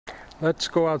Let's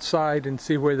go outside and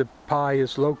see where the Pi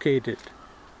is located.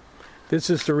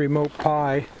 This is the remote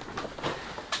Pi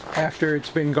after it's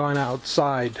been gone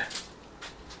outside.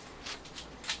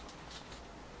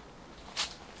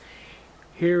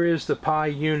 Here is the Pi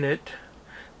unit.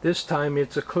 This time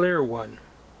it's a clear one.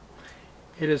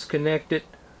 It is connected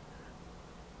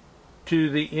to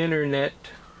the internet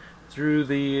through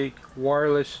the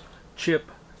wireless chip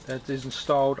that is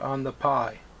installed on the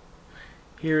Pi.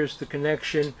 Here is the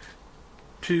connection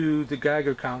to the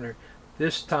Geiger counter.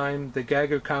 This time the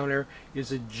Geiger counter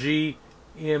is a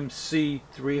GMC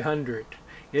 300.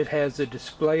 It has a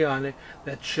display on it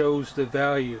that shows the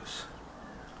values.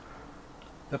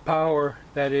 The power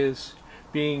that is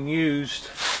being used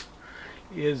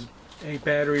is a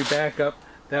battery backup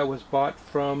that was bought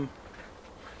from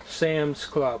Sam's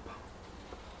Club.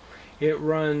 It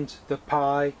runs the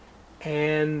Pi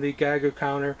and the Geiger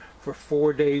counter for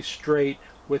 4 days straight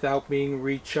without being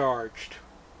recharged.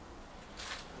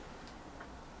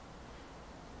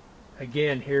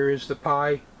 Again, here is the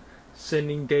Pi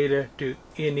sending data to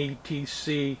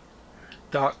netc.com,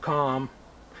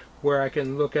 where I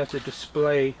can look at the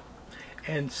display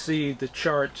and see the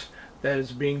charts that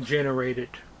is being generated.